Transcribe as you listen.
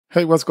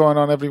Hey, what's going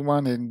on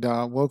everyone, and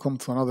welcome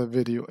to another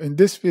video. In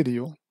this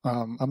video,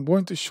 I'm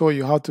going to show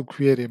you how to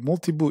create a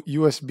multi-boot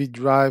USB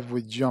drive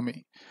with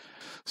Yumi.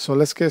 So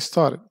let's get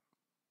started.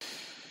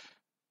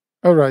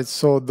 All right,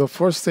 so the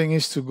first thing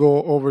is to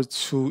go over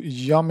to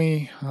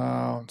Yumi.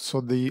 So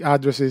the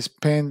address is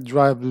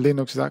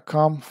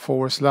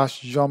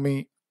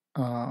pendrivelinux.com/Yumi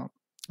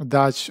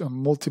dash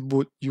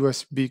multi-boot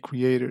USB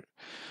creator.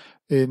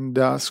 And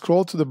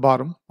scroll to the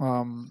bottom.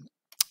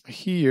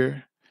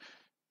 Here,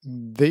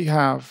 they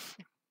have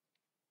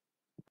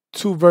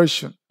two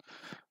versions.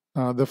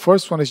 The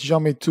first one is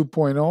Yumi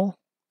 2.0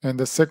 and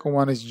the second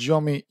one is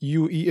Yumi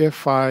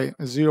UEFI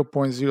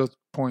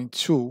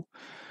 0.0.2.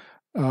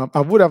 I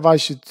would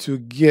advise you to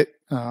get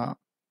the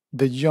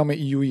Yumi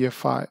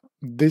UEFI.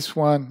 This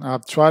one,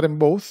 I've tried them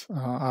both.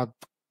 I've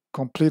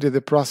completed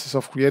the process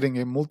of creating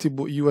a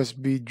multi-boot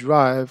USB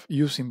drive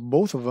using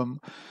both of them.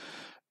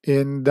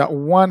 And that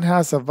one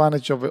has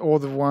advantage of the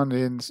other one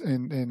and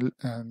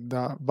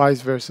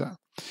vice versa.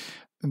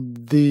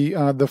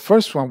 The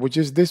first one, which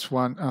is this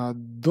one,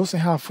 doesn't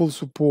have full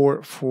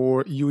support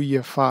for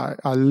UEFI.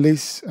 At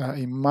least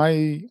in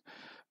my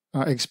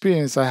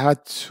experience, I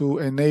had to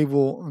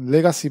enable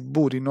legacy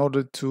boot in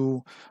order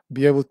to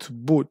be able to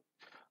boot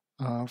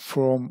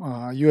from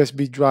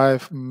USB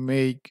drive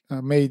made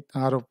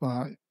out of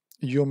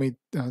Yumi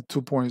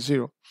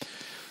 2.0.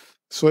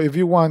 So if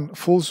you want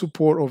full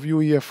support of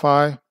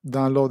UEFI,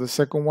 download the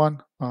second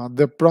one.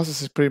 The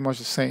process is pretty much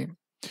the same.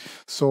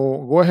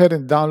 So go ahead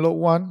and download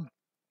one.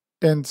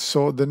 And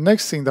so the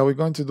next thing that we're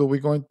going to do, we're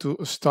going to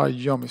start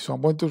Yumi. So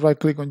I'm going to right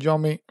click on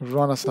Yumi,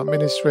 run as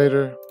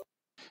administrator.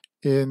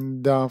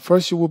 And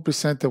first you will be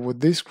presented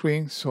with this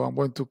screen. So I'm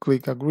going to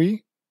click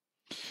agree.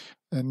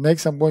 And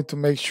next I'm going to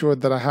make sure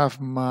that I have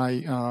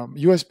my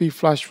USB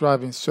flash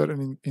drive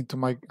inserted into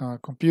my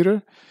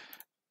computer.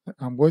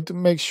 I'm going to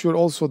make sure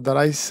also that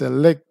I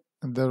select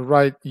the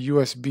right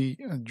USB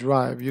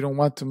drive. You don't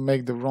want to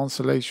make the wrong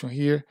selection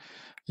here.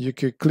 You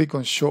could click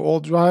on show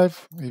all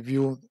drive. If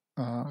you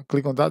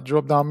click on that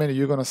drop down menu,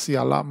 you're going to see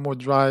a lot more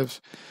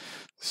drives.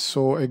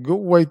 So a good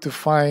way to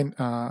find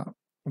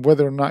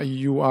whether or not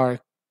you are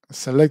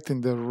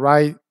selecting the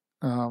right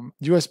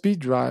USB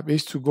drive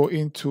is to go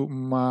into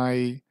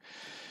my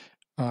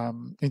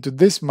into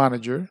this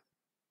manager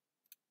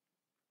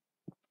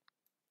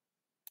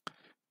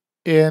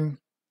and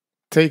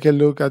take a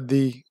look at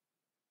the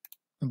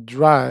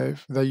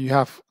drive that you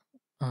have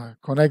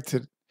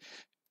connected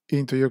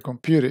into your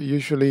computer.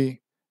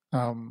 Usually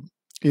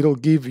it'll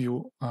give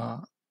you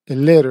a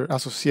letter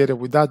associated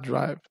with that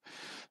drive.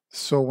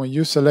 So when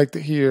you select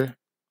it here,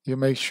 you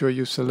make sure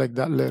you select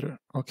that letter.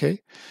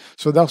 Okay,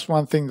 so that's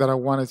one thing that I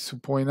wanted to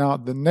point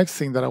out. The next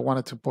thing that I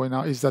wanted to point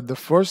out is that the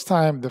first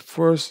ISO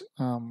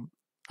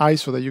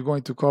that you're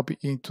going to copy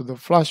into the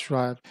flash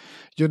drive,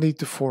 you need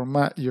to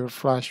format your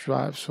flash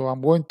drive. So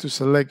I'm going to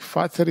select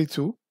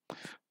FAT32.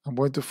 I'm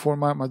going to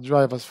format my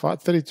drive as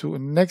FAT32.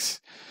 And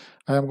next,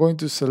 I am going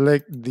to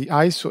select the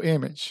ISO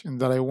image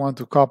that I want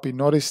to copy.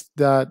 Notice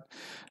that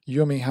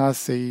Yumi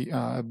has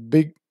a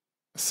big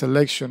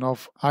selection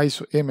of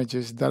ISO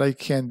images that I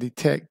can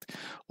detect,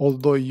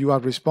 although you are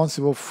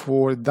responsible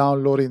for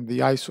downloading the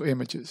ISO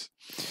images.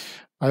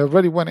 I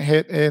already went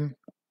ahead and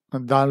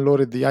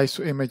downloaded the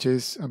ISO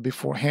images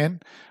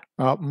beforehand.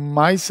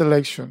 My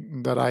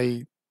selection that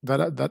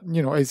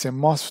you know is a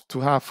must to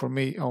have for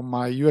me on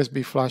my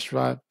USB flash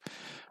drive.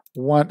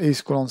 One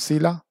is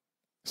Coloncilla,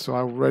 so I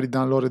already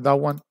downloaded that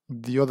one.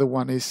 The other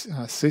one is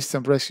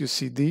System Rescue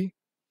CD.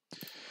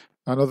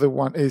 Another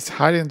one is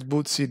Hirens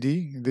Boot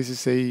CD. This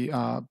is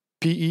a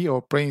PE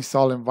or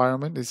pre-installed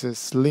environment. It's a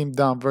slimmed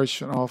down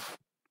version of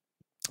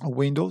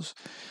Windows.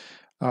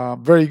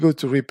 Very good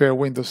to repair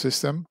Windows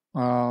system.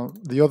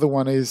 The other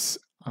one is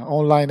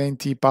Online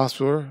NT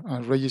Password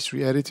and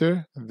Registry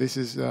Editor. This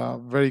is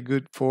very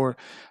good for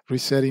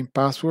resetting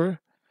password.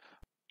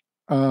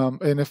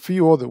 And a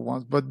few other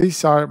ones, but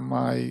these are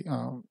my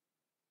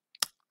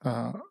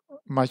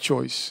my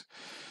choice.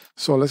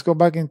 So let's go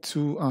back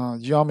into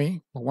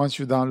Yumi. Once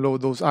you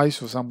download those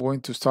ISOs, I'm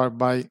going to start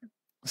by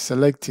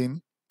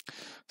selecting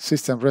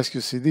System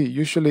Rescue CD.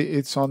 Usually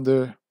it's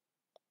under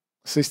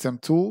System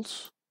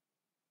Tools.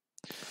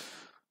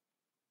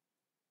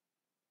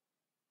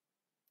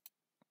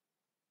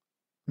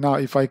 Now,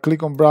 if I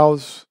click on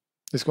Browse,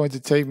 it's going to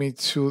take me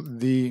to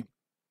the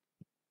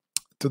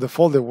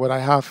folder where I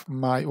have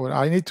or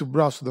I need to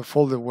browse to the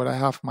folder where I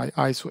have my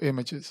ISO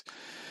images.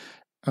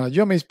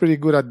 Yumi is pretty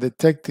good at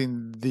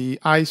detecting the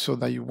ISO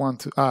that you want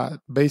to add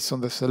based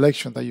on the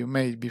selection that you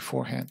made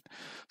beforehand.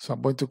 So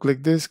I'm going to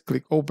click this,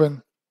 click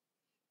open,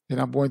 and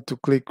I'm going to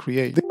click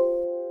create.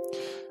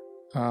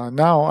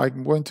 Now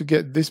I'm going to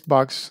get this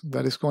box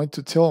that is going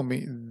to tell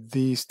me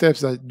the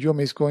steps that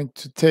Yumi is going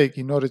to take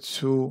in order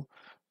to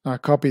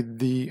copy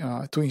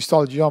to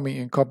install Yumi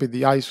and copy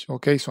the ISO.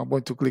 Okay, so I'm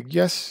going to click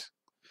yes,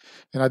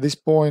 and at this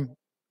point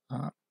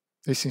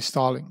it's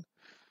installing.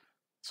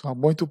 So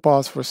I'm going to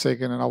pause for a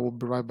second and I will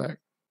be right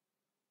back.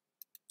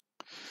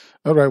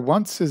 All right,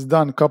 once it's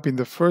done copying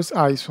the first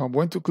ISO, I'm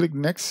going to click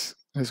next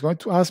And it's going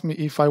to ask me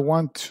if I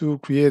want to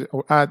create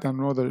or add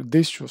another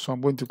distro. So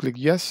I'm going to click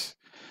yes.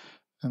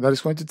 And that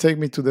is going to take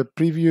me to the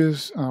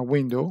previous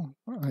window.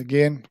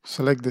 Again,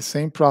 select the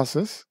same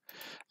process.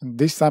 And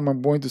this time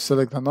I'm going to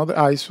select another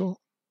ISO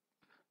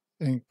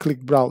and click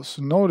browse.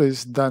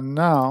 Notice that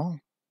now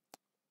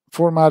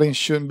formatting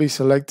shouldn't be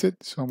selected.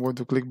 So I'm going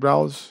to click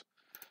browse.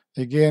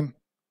 Again,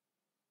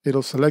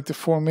 it'll select it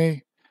for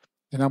me.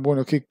 And I'm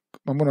going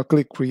to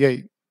click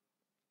create.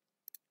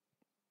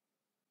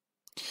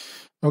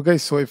 Okay,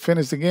 so it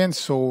finished again.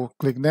 So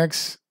click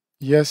next,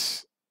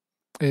 yes.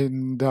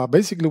 And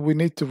basically we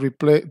need to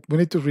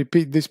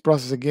repeat this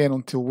process again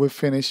until we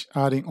finish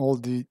adding all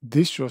the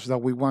distros that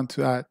we want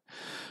to add.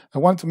 I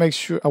want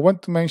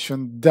to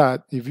mention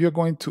that if you're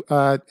going to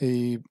add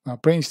a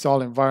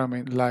pre-installed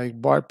environment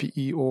like bar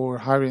PE or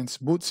Hirens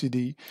Boot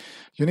CD,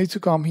 you need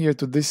to come here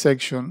to this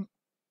section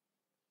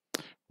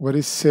where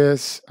it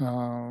says,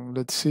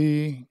 let's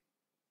see,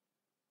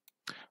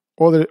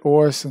 other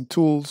OS and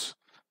tools,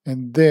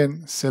 and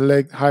then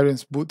select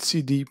Hirens Boot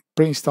CD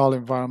pre-installed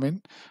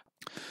environment.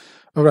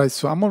 All right,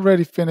 so I'm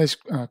already finished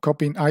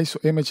copying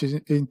ISO images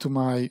into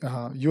my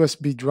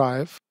USB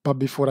drive. But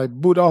before I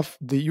boot off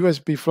the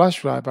USB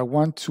flash drive, I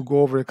want to go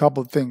over a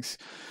couple of things.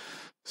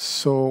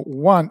 So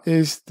one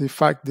is the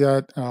fact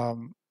that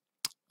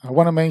I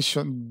want to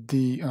mention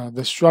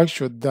the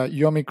structure that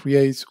Yumi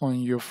creates on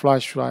your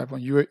flash drive,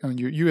 on your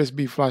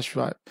USB flash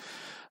drive.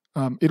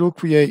 It'll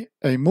create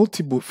a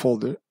multi-boot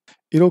folder.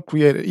 It'll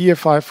create an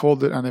EFI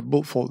folder and a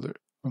boot folder.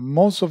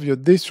 Most of your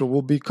distro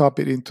will be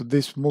copied into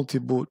this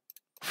multi-boot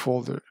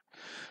folder.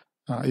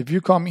 If you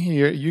come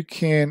here, you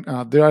can,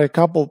 there are a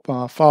couple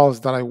files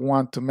that I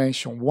want to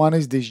mention. One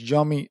is this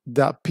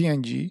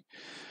yummy.png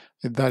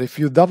that if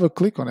you double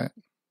click on it,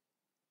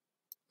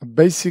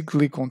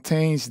 basically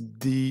contains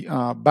the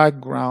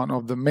background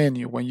of the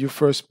menu. When you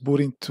first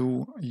boot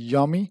into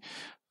Yumi,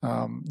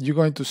 you're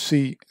going to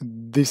see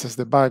this as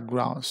the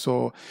background.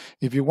 So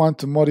if you want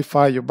to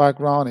modify your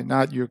background and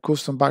add your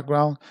custom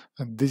background,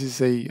 this is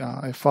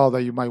a file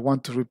that you might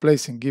want to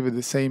replace and give it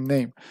the same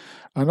name.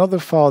 Another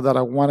file that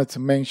I wanted to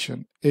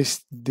mention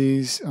is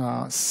this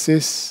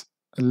sys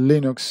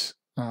linux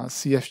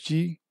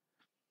CFG.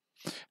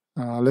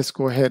 Let's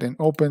go ahead and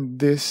open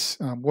this.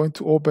 I'm going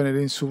to open it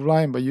in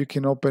Sublime, but you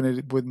can open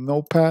it with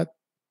Notepad.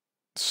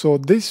 So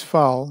this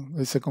file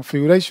is a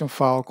configuration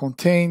file,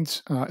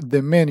 contains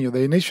the menu,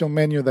 the initial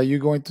menu that you're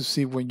going to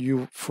see when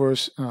you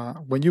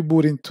when you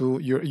boot into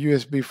your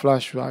USB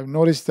flash drive.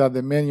 Notice that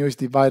the menu is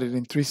divided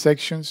in 3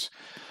 sections.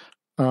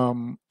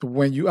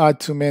 When you add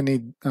too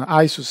many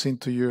ISOs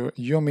into your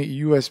Yumi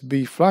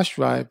USB flash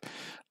drive,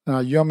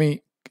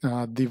 Yumi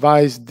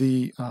divides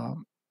the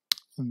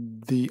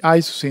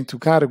ISOs into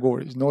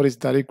categories. Notice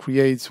that it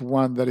creates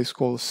one that is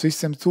called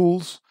System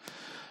Tools.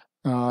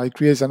 It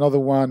creates another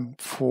one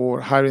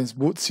for Hirens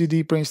Boot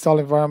CD pre-install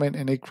environment,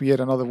 and it creates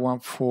another one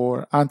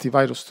for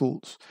antivirus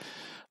tools.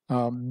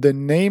 The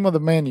name of the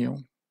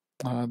menu,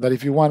 that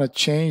if you want to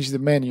change the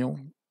menu,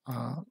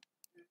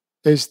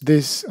 is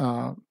this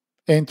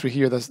entry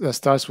here that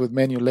starts with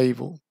menu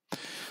label.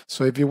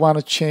 So if you want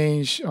to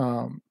change,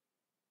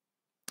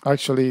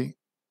 actually,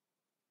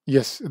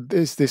 yes,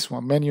 it's this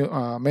one, menu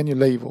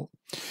label.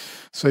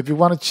 So if you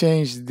want to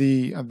change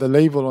the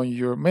label on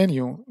your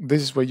menu,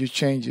 this is where you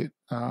change it.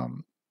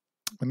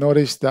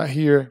 Notice that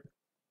here,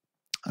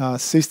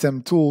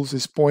 System Tools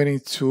is pointing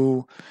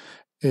to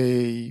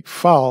a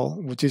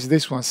file, which is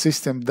this one,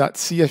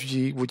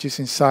 system.cfg, which is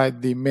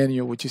inside the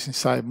menu, which is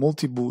inside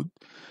Multiboot,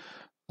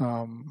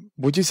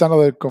 which is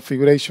another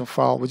configuration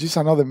file, which is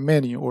another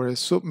menu or a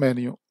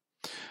submenu,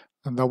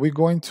 and that we're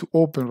going to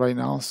open right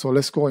now. So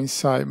let's go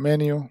inside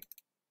Menu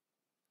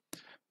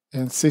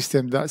and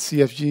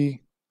system.cfg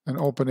and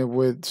open it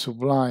with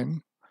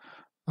Sublime.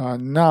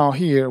 Now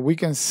here we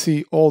can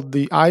see all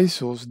the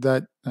ISOs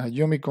that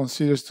Yumi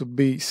considers to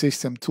be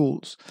system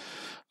tools.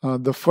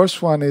 The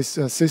first one is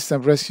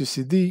System Rescue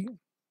CD,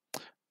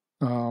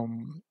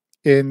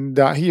 and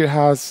here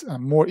has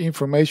more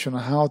information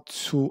on how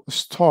to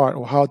start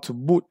or how to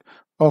boot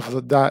off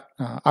of that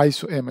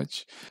ISO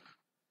image.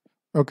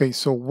 Okay,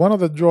 so one of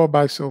the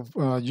drawbacks of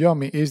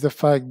Yumi is the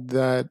fact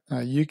that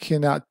you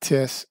cannot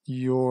test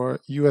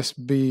your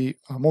USB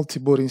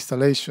multi-boot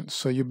installation.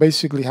 So you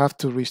basically have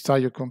to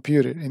restart your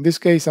computer. In this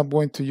case, I'm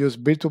going to use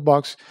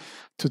VirtualBox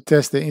to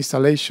test the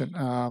installation.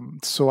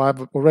 So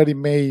I've already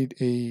made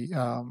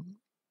a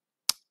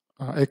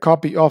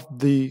copy of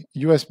the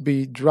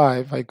USB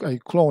drive. I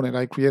clone it.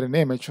 I create an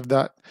image of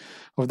that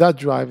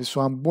drive.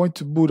 So I'm going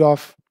to boot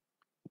off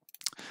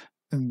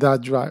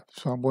that drive.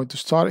 So I'm going to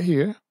start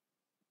here.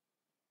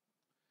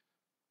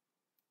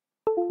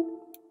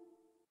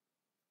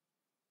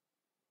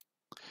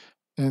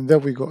 And there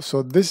we go.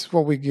 So this is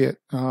what we get.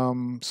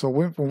 So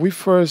when we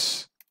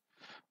first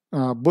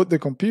boot the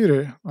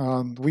computer,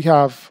 we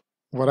have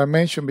what I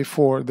mentioned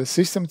before, the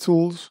system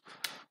tools.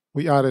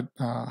 We added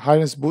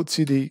Hirens Boot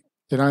CD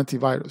and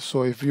antivirus.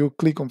 So if you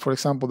click on, for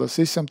example, the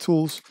system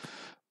tools,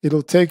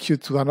 it'll take you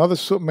to another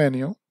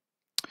submenu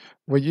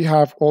where you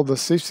have all the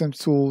system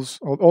tools,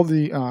 all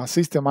the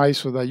system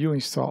ISO that you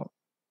install.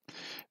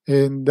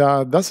 And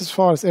that's as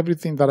far as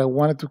everything that I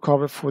wanted to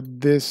cover for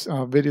this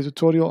video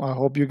tutorial. I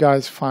hope you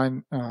guys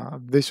find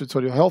this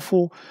tutorial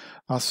helpful.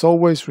 As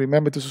always,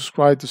 remember to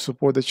subscribe to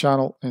support the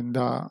channel, and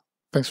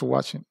thanks for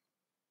watching.